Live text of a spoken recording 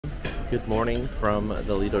Good morning from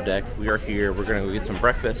the Lido deck. We are here. We're going to go get some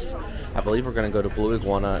breakfast. I believe we're going to go to Blue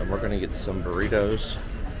Iguana and we're going to get some burritos.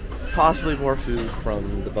 Possibly more food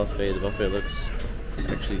from the buffet. The buffet looks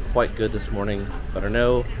actually quite good this morning. But I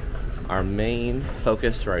know our main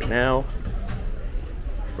focus right now,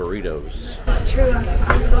 burritos. True,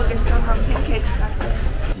 I'm focused on my pancakes back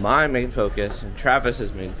there. My main focus and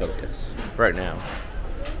Travis's main focus right now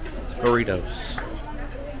is burritos.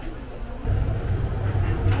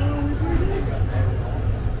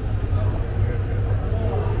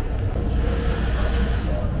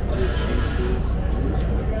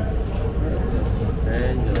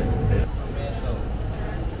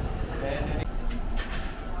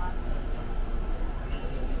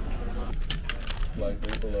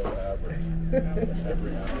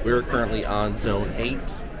 We're currently on zone 8,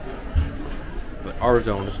 but our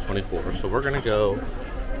zone is 24. So we're gonna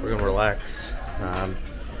relax,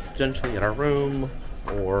 potentially in our room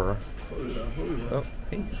or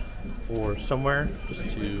somewhere just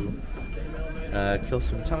to kill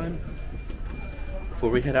some time before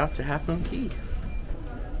we head out to Half Moon Cay.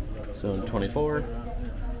 Zone 24.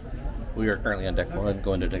 We are currently on deck 1,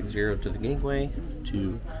 going to deck 0 to the gangway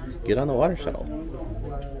to get on the water shuttle.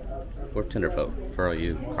 Or tenderboat for all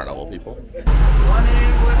you Carnival people.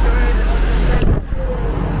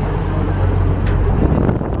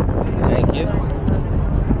 Thank you.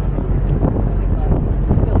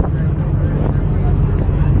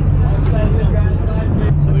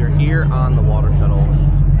 So we are here on the water shuttle,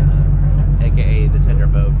 aka the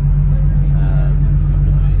tenderboat.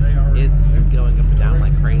 It's going up and down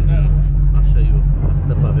like crazy. I'll show you a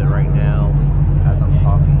clip of it right now as I'm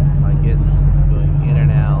talking. Like, it's going in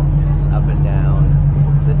and out, up and down.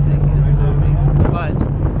 This thing is moving, but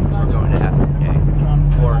we're going to have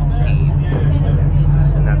or Cay,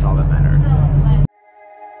 and that's all that matters.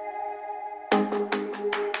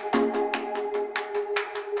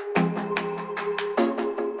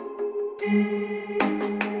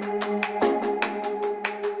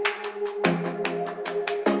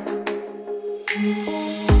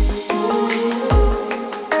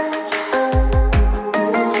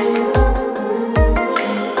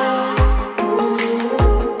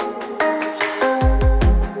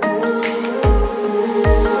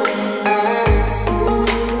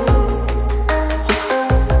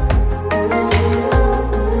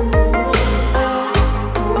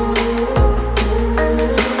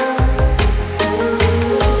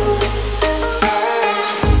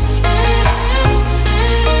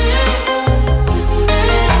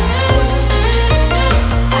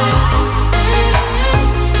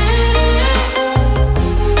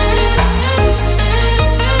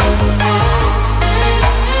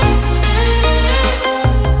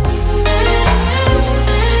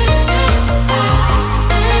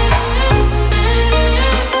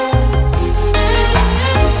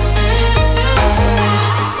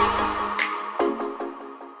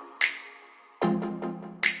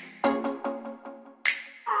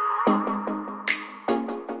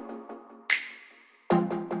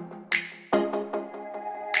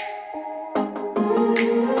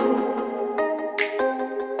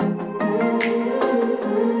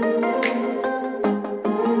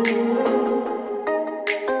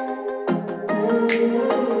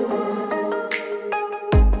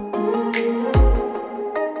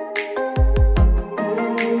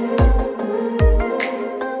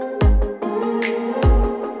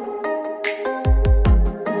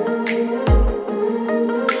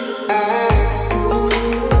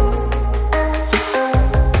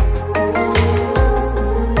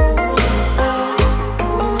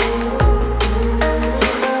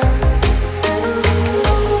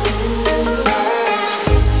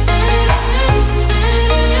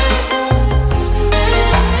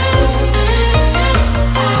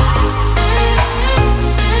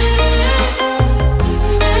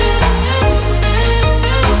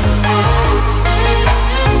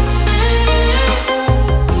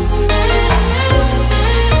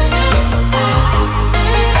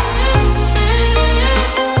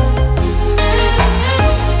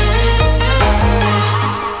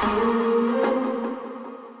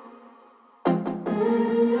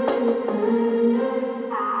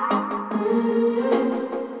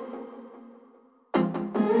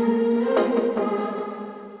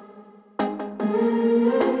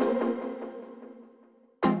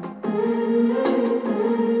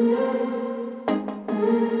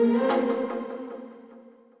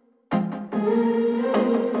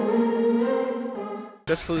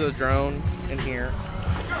 Just flew the drone in here.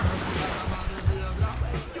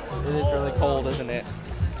 It is really cold, isn't it?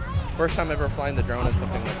 First time ever flying the drone in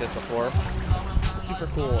something like this before. Super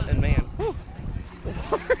cool, and man, whew,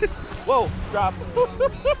 Whoa, drop.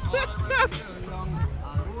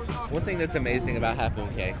 One thing that's amazing about Half Moon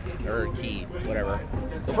Cay, or Key, whatever.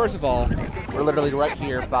 Well, first of all, we're literally right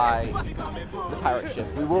here by the pirate ship.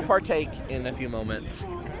 We will partake in a few moments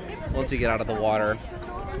once we get out of the water.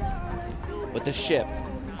 But the ship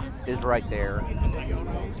is right there.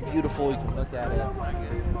 It's beautiful, you can look at it.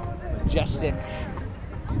 Majestic.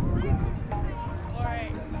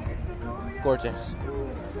 Gorgeous.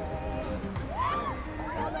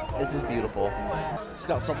 This is beautiful. It's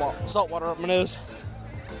got some salt water up my nose.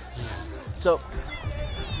 So,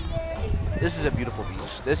 this is a beautiful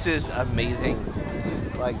beach. This is amazing.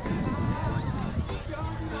 Like,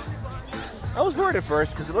 I was worried at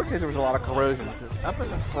first because it looked like there was a lot of corrosion. Up at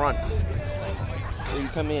the front, where you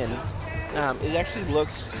come in, it actually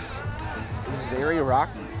looked very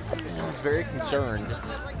rocky. I was very concerned,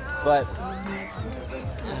 but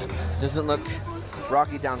it doesn't look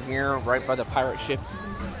rocky down here, right by the pirate ship.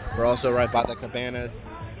 We're also right by the cabanas.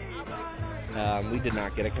 We did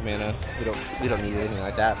not get a cabana. We don't need anything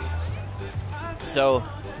like that. So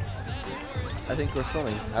I think we're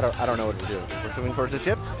swimming. I don't know what to do. We're swimming towards the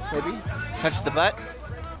ship, maybe. Touch the butt.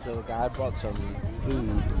 So the guy brought some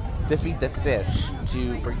food to feed the fish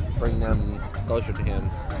to bring them closer to him.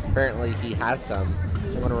 Apparently he has some, so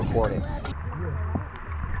I'm going to record it.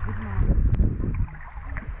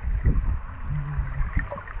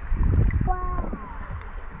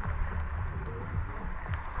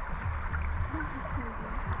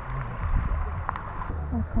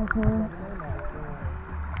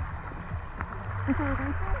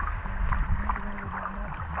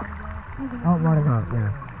 Oh, running up,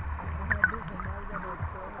 yeah.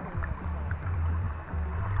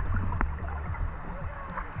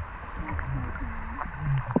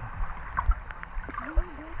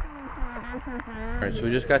 Alright, so we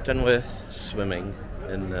just got done with swimming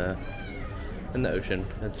in the ocean,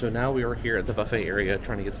 and so now we are here at the buffet area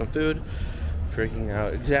trying to get some food, figuring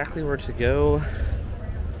out exactly where to go.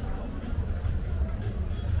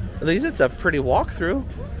 At least it's a pretty walkthrough.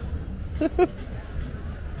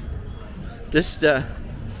 Just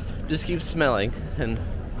keep smelling, and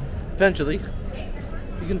eventually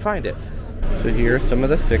you can find it. So here are some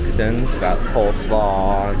of the fixins. Got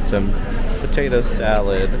coleslaw, and some potato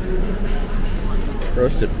salad,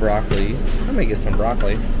 roasted broccoli. I may get some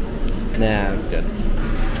broccoli. Nah, I'm good.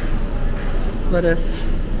 Lettuce.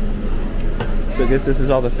 So I guess this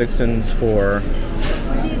is all the fixins for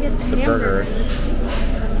the burger.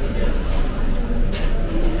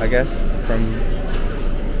 I guess from,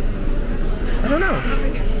 I don't know.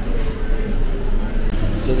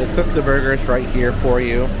 So they cook the burgers right here for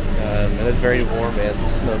you. And it's very warm and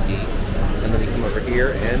smoky. And then you come over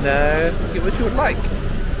here and get what you would like.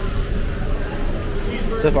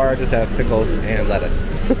 So far I just have pickles and lettuce.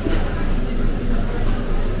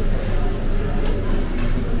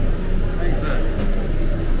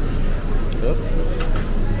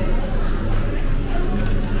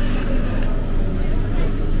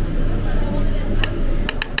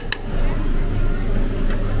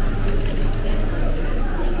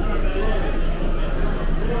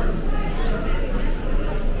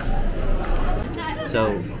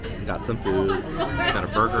 So, got some food, got a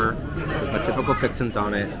burger with my typical fixins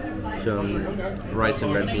on it, some rice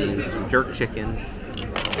and red beans, some jerk chicken,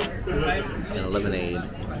 and a lemonade.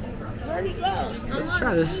 Let's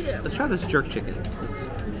try this jerk chicken.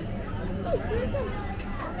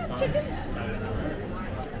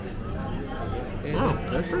 Oh,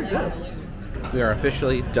 that's pretty good. We are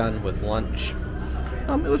officially done with lunch.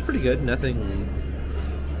 It was pretty good, nothing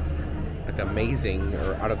like amazing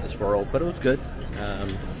or out of this world, but it was good.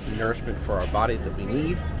 Nourishment for our body that we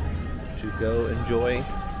need to go enjoy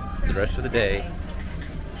the rest of the day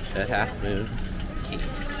at Half Moon Cay.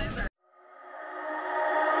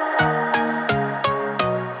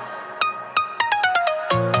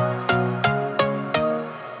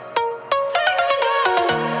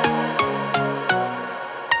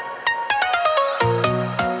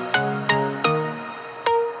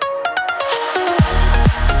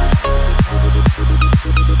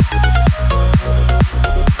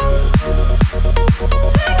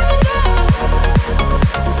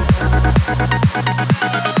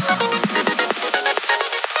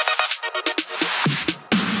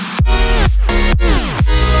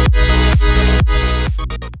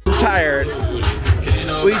 Tired.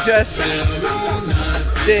 We just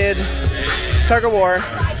did tug of war,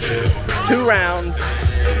 2 rounds,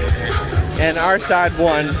 and our side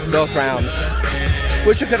won both rounds.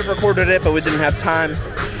 Wish I could have recorded it, but we didn't have time.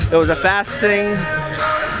 It was a fast thing,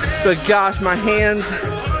 but gosh, my hands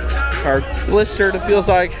are blistered. It feels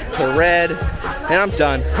like they're red. And I'm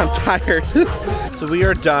done. I'm tired. So we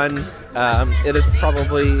are done. It is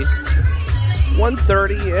probably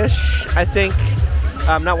 1:30-ish, I think.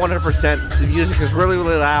 Not 100%. The music is really,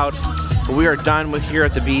 really loud. But we are done with here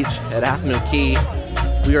at the beach at Half Moon Cay.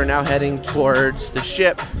 We are now heading towards the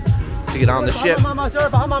ship to get on the ship.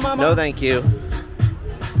 No, thank you.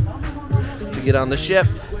 To get on the ship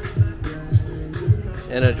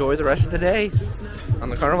and enjoy the rest of the day on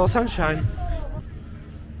the Carnival Sunshine.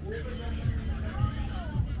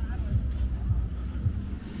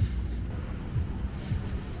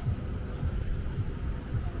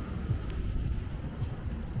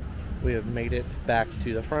 We have made it back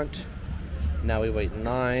to the front. Now we wait in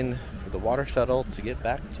line for the water shuttle to get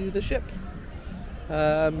back to the ship.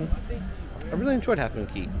 I really enjoyed Half Moon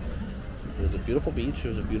Cay. It was a beautiful beach. It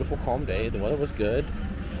was a beautiful, calm day. The weather was good.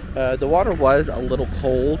 The water was a little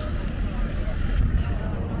cold,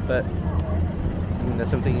 but I mean, that's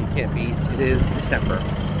something you can't beat. It is December.